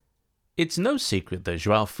It's no secret that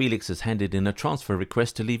Joao Felix has handed in a transfer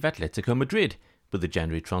request to leave Atletico Madrid. With the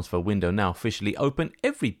January transfer window now officially open,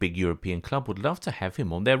 every big European club would love to have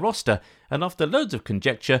him on their roster, and after loads of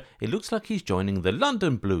conjecture, it looks like he's joining the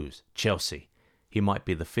London Blues, Chelsea. He might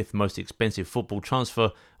be the fifth most expensive football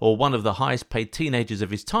transfer or one of the highest paid teenagers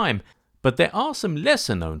of his time, but there are some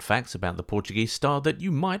lesser known facts about the Portuguese star that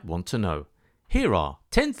you might want to know. Here are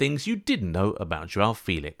 10 things you didn't know about Joao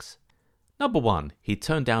Felix. Number 1. He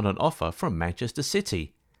turned down an offer from Manchester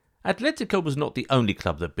City. Atletico was not the only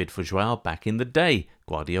club that bid for Joao back in the day.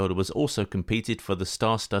 Guardiola was also competed for the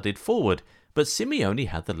star-studded forward, but Simeone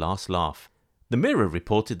had the last laugh. The Mirror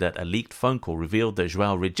reported that a leaked phone call revealed that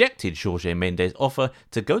Joao rejected Jorge Mendes' offer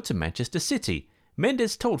to go to Manchester City.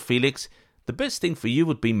 Mendes told Felix, "The best thing for you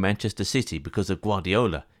would be Manchester City because of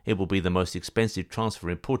Guardiola. It will be the most expensive transfer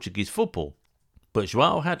in Portuguese football." But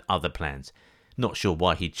Joao had other plans. Not sure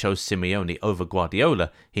why he chose Simeone over Guardiola.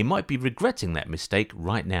 He might be regretting that mistake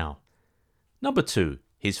right now. Number 2.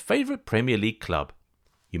 His favourite Premier League club.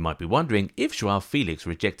 You might be wondering, if Joao Felix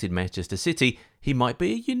rejected Manchester City, he might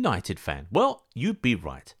be a United fan. Well, you'd be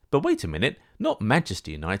right. But wait a minute, not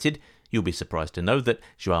Manchester United. You'll be surprised to know that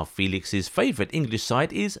Joao Felix's favourite English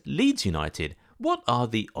side is Leeds United. What are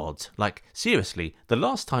the odds? Like, seriously, the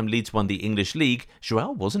last time Leeds won the English League,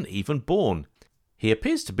 Joao wasn't even born. He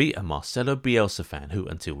appears to be a Marcelo Bielsa fan who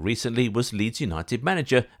until recently was Leeds United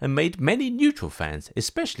manager and made many neutral fans,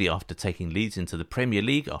 especially after taking Leeds into the Premier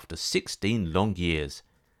League after 16 long years.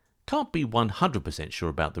 Can't be 100% sure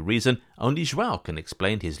about the reason, only Joao can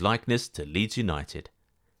explain his likeness to Leeds United.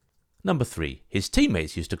 Number 3. His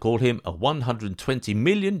teammates used to call him a €120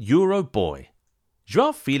 million boy.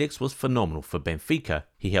 Joao Felix was phenomenal for Benfica.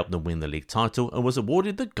 He helped them win the league title and was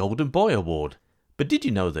awarded the Golden Boy Award. But did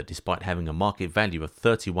you know that despite having a market value of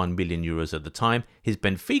 €31 million at the time, his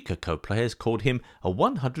Benfica co-players called him a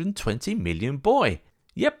 €120 million boy?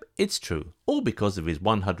 Yep, it's true, all because of his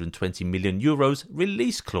 €120 million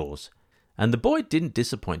release clause. And the boy didn't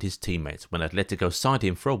disappoint his teammates when Atletico signed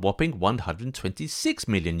him for a whopping €126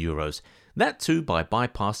 million, that too by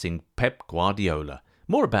bypassing Pep Guardiola.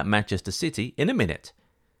 More about Manchester City in a minute.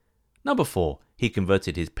 Number 4. He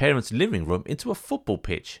converted his parents' living room into a football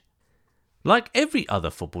pitch. Like every other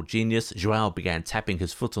football genius, Joao began tapping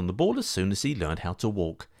his foot on the ball as soon as he learned how to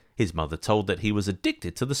walk. His mother told that he was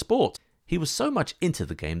addicted to the sport. He was so much into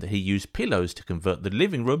the game that he used pillows to convert the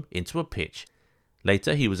living room into a pitch.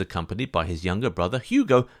 Later, he was accompanied by his younger brother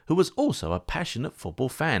Hugo, who was also a passionate football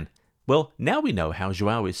fan. Well, now we know how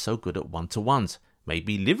Joao is so good at one-to-ones.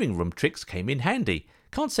 Maybe living room tricks came in handy.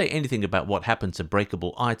 Can't say anything about what happened to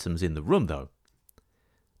breakable items in the room though.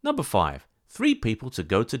 Number 5. 3 people to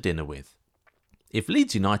go to dinner with. If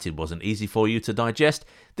Leeds United wasn't easy for you to digest,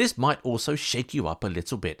 this might also shake you up a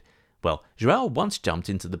little bit. Well, Joao once jumped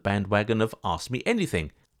into the bandwagon of Ask Me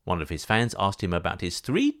Anything. One of his fans asked him about his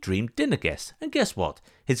 3 dream dinner guests, and guess what?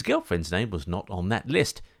 His girlfriend's name was not on that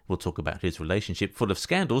list. We'll talk about his relationship full of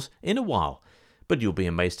scandals in a while. But you'll be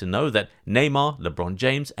amazed to know that Neymar, LeBron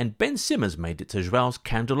James and Ben Simmons made it to Joao's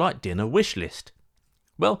candlelight dinner wish list.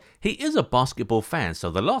 Well, he is a basketball fan,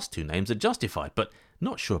 so the last 2 names are justified, but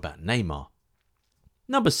not sure about Neymar.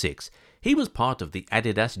 Number 6. He was part of the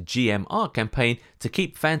Adidas GMR campaign to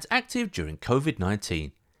keep fans active during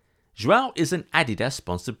COVID-19. Joao is an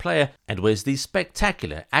Adidas-sponsored player and wears the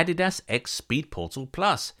spectacular Adidas X Speed Portal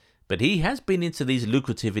Plus, but he has been into these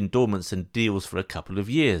lucrative endorsements and deals for a couple of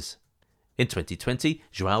years. In 2020,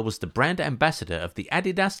 Joao was the brand ambassador of the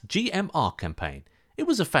Adidas GMR campaign. It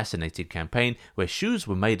was a fascinating campaign where shoes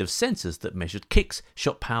were made of sensors that measured kicks,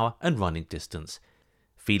 shot power and running distance.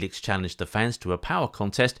 Felix challenged the fans to a power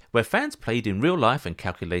contest where fans played in real life and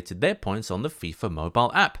calculated their points on the FIFA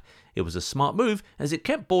mobile app. It was a smart move as it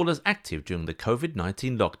kept ballers active during the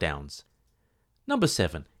COVID-19 lockdowns. Number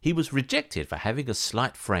 7. He was rejected for having a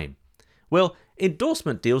slight frame. Well,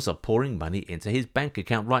 endorsement deals are pouring money into his bank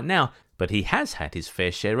account right now, but he has had his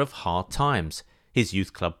fair share of hard times. His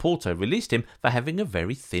youth club Porto released him for having a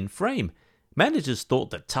very thin frame. Managers thought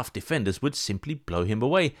that tough defenders would simply blow him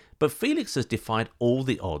away, but Felix has defied all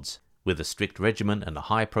the odds. With a strict regimen and a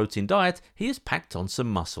high-protein diet, he has packed on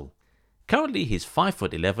some muscle. Currently, he's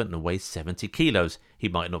 5'11" and weighs 70 kilos. He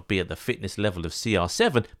might not be at the fitness level of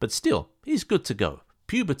CR7, but still, he's good to go.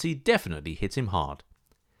 Puberty definitely hit him hard.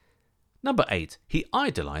 Number 8. He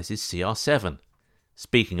idolises CR7.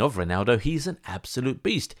 Speaking of Ronaldo, he's an absolute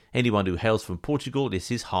beast. Anyone who hails from Portugal is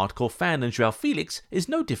his hardcore fan, and Joao Felix is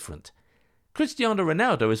no different. Cristiano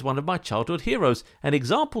Ronaldo is one of my childhood heroes, an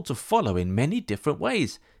example to follow in many different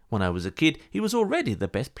ways. When I was a kid, he was already the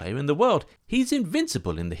best player in the world. He's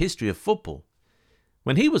invincible in the history of football.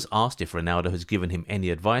 When he was asked if Ronaldo has given him any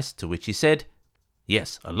advice, to which he said,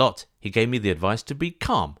 "Yes, a lot. He gave me the advice to be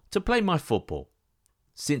calm, to play my football."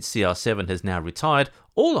 Since CR7 has now retired,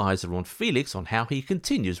 all eyes are on Felix on how he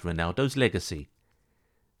continues Ronaldo's legacy.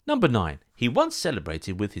 Number 9. He once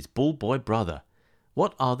celebrated with his ball boy brother.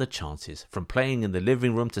 What are the chances from playing in the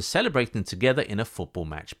living room to celebrating together in a football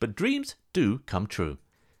match? But dreams do come true.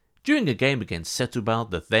 During a game against Setúbal,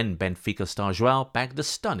 the then Benfica star Joao bagged a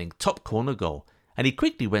stunning top corner goal, and he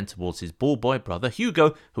quickly went towards his ball boy brother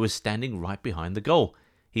Hugo, who was standing right behind the goal.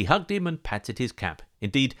 He hugged him and patted his cap.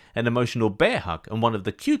 Indeed, an emotional bear hug and one of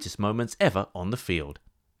the cutest moments ever on the field.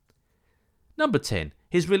 Number 10.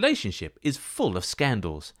 His relationship is full of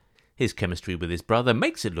scandals. His chemistry with his brother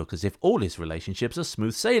makes it look as if all his relationships are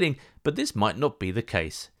smooth sailing, but this might not be the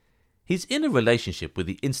case. He's in a relationship with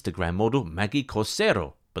the Instagram model Maggie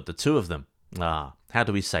Corsero, but the two of them, how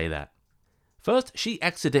do we say that? First, she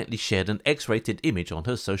accidentally shared an X-rated image on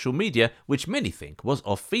her social media, which many think was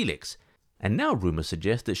of Felix. And now rumours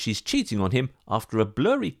suggest that she's cheating on him after a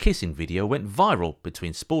blurry kissing video went viral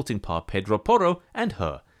between sporting par Pedro Porro and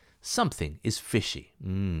her. Something is fishy.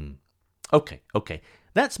 Okay.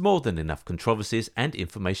 That's more than enough controversies and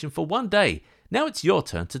information for one day. Now it's your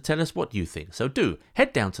turn to tell us what you think. So do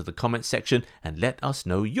head down to the comments section and let us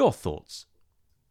know your thoughts.